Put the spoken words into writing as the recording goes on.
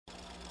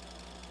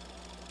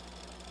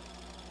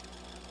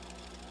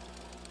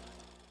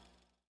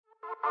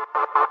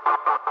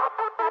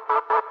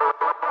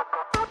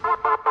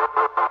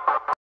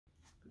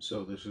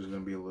So this is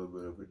going to be a little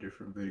bit of a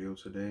different video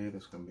today.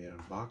 That's going to be an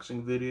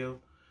unboxing video.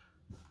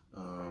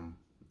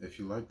 If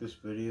you like this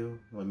video,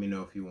 let me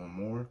know if you want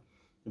more.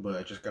 But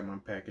I just got my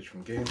package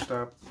from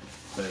GameStop.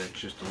 FedEx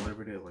just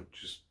delivered it like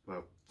just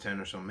about 10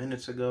 or so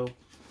minutes ago.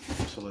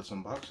 So let's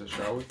unbox it,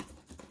 shall we?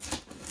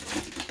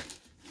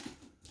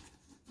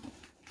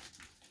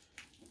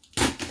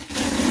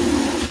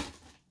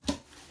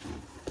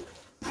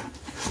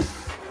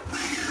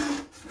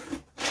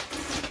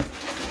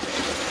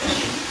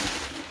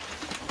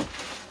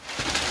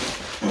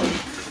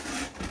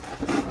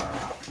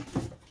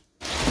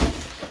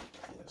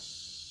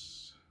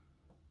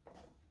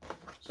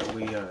 So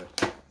we got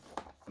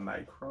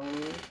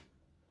Nightcrawler,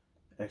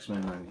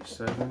 X-Men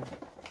 97,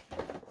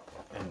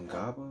 and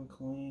Goblin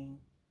Queen,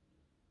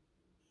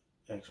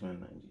 X-Men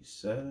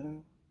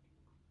 97.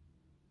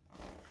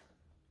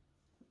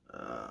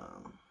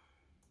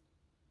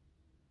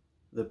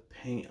 The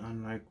paint on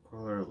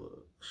Nightcrawler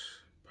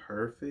looks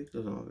perfect.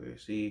 Doesn't look like I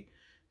see,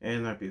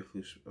 and might be a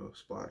few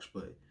splash,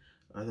 but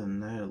other than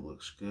that, it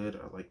looks good.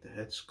 I like the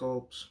head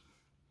sculpts.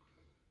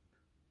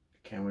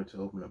 Can't wait to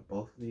open up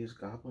both of these.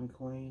 Goblin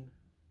Queen.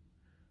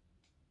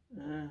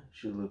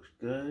 She looks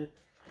good.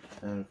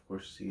 And of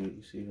course,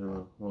 you see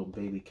her little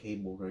baby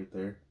Cable right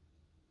there.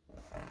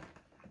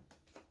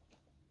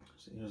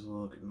 So here's a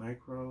look at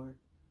Nightcrawler.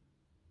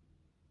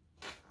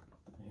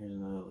 Here's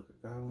another look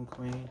at Goblin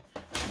Queen.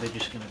 They're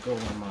just gonna go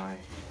on my,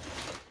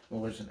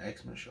 well, there's an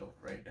X-Men shelf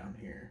right down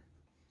here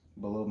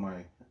below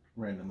my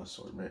random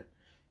assortment.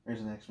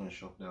 There's an X-Men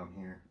shelf down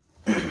here.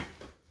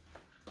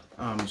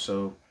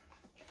 So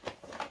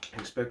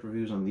expect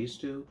reviews on these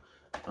two.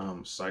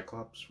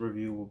 Cyclops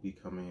review will be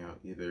coming out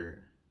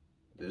either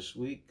this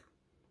week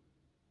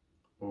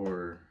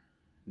or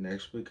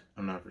next week.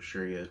 I'm not for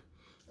sure yet.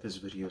 This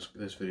video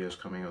is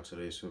coming out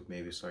today, so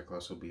maybe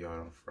Cyclops will be out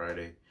on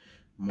Friday,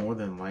 more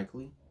than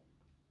likely.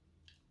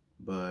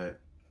 But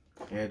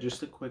yeah,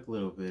 just a quick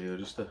little video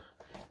just to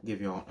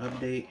give y'all an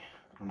update,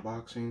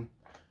 unboxing.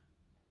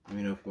 Let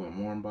me know if you want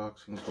more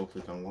unboxings,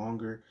 hopefully come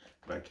longer,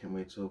 but I can't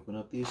wait to open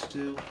up these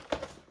two.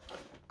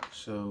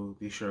 So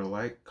be sure to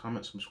like,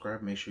 comment,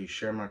 subscribe, make sure you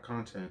share my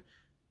content.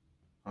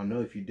 I'll know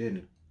if you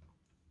didn't.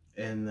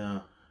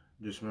 And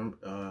just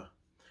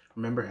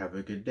remember, have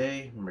a good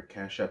day. Remember,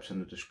 Cash App's in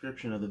the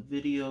description of the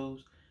videos.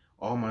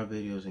 All my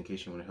videos in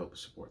case you want to help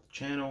support the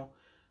channel.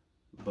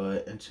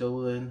 But until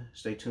then,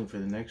 stay tuned for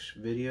the next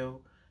video.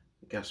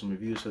 We got some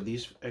reviews of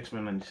these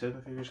X-Men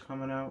 97 figures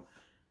coming out.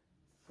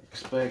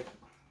 Expect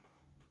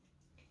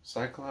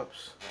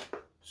Cyclops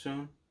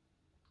soon.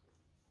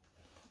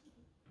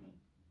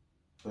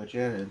 But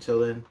yeah, until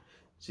then,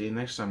 see you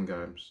next time,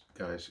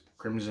 guys.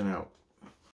 Crimson out.